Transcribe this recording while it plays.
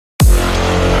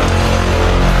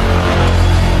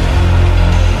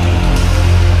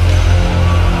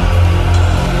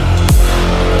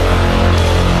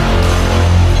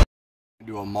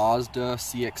Mazda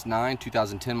CX-9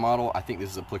 2010 model. I think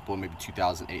this is applicable maybe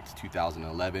 2008 to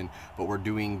 2011, but we're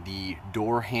doing the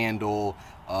door handle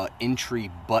entry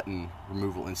button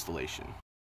removal installation.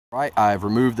 Right, I've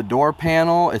removed the door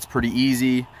panel. It's pretty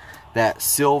easy. That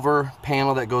silver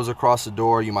panel that goes across the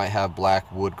door, you might have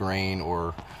black wood grain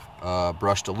or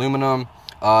brushed aluminum.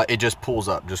 It just pulls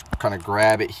up. Just kind of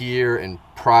grab it here and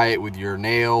pry it with your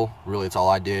nail. Really, it's all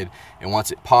I did. And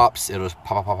once it pops, it'll just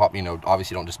pop, pop, pop, pop. You know,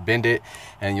 obviously don't just bend it.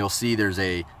 And you'll see there's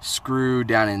a screw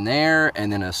down in there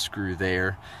and then a screw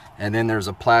there. And then there's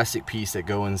a plastic piece that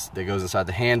goes inside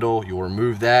the handle. You'll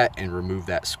remove that and remove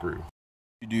that screw.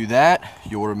 You do that,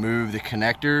 you'll remove the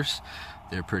connectors.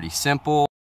 They're pretty simple.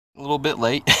 A little bit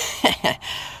late.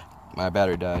 My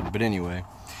battery died, but anyway.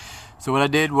 So what I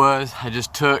did was I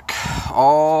just took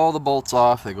all the bolts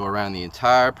off that go around the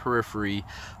entire periphery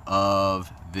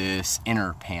of this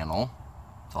inner panel.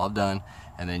 That's all I've done.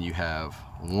 And then you have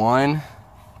one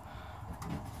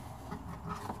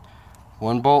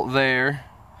bolt there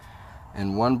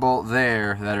and one bolt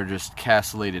there that are just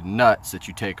castellated nuts that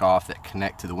you take off that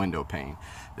connect to the window pane.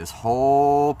 This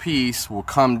whole piece will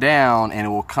come down, and it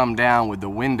will come down with the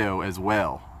window as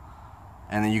well.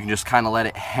 And then you can just kind of let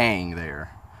it hang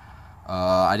there.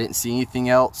 I didn't see anything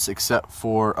else except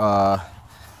for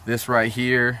this right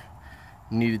here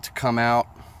needed to come out.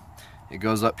 It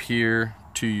goes up here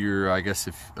to your, I guess,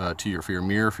 for your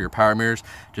mirror, for your power mirrors.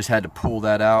 Just had to pull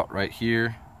that out right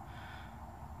here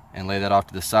and lay that off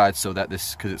to the side so that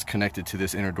this, because it's connected to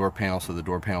this inner door panel, so the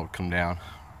door panel would come down.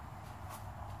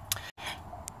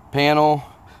 Panel,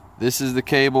 this is the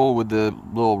cable with the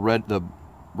little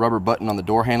rubber button on the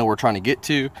door handle we're trying to get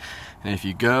to. And if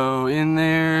you go in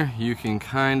there, you can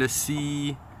kind of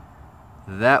see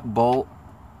that bolt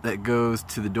that goes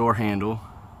to the door handle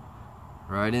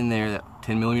right in there, that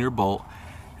 10mm bolt.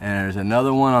 And there's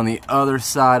another one on the other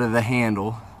side of the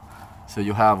handle. So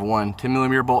you'll have one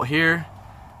 10mm bolt here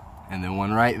and then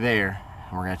one right there.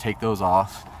 And we're going to take those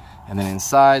off. And then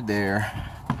inside there,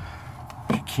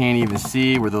 you can't even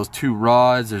see where those two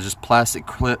rods, there's just plastic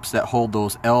clips that hold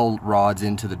those L rods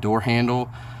into the door handle,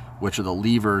 which are the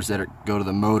levers that go to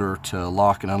the motor to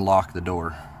lock and unlock the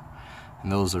door.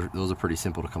 And those are pretty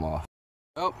simple to come off.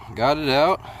 Oh, got it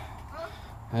out.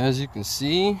 As you can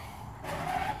see,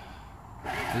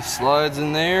 this slides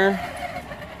in there,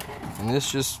 and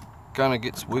this just kind of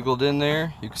gets wiggled in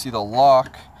there. You can see the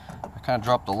lock. I kind of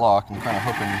dropped the lock. I'm kind of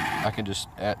hoping I can just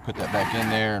put that back in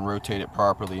there and rotate it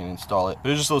properly and install it.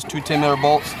 But it's just those two 10mm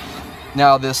bolts.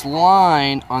 Now this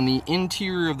line on the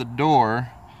interior of the door,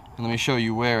 and let me show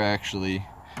you where actually.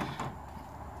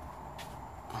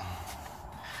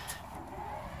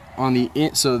 On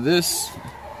the so this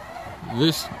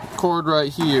cord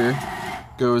right here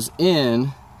goes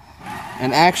in,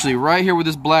 and actually right here where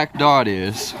this black dot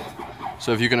is.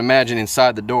 So if you can imagine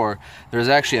inside the door, there's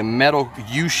actually a metal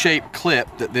U-shaped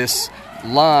clip that this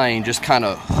line just kind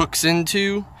of hooks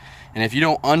into. And if you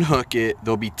don't unhook it,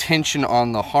 there'll be tension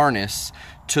on the harness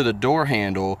to the door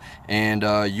handle, and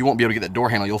you won't be able to get that door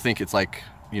handle. You'll think it's like,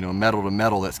 you know, metal to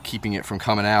metal that's keeping it from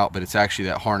coming out, but it's actually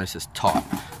that harness is taut.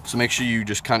 So make sure you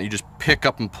just pick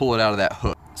up and pull it out of that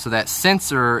hook. So that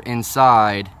sensor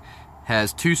inside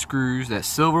has two screws, that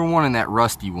silver one and that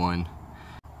rusty one.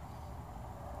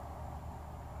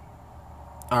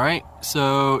 Alright,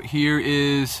 so here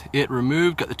is it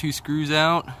removed, got the two screws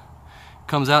out.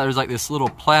 Comes out, there's like this little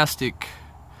plastic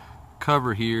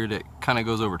cover here that kind of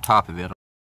goes over top of it.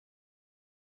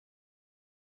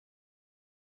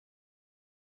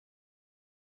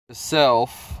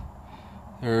 Itself,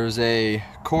 there's a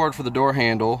cord for the door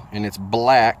handle, and it's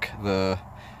black. The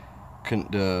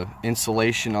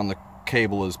insulation on the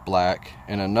cable is black,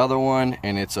 and another one,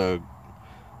 and it's I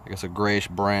guess a grayish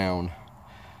brown.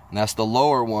 And that's the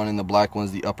lower one, and the black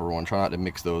one's the upper one. Try not to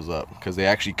mix those up, because they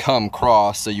actually come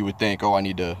crossed, so you would think, oh, I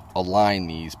need to align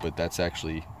these, but that's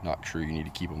actually not true. You need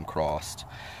to keep them crossed.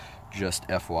 Just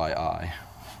FYI.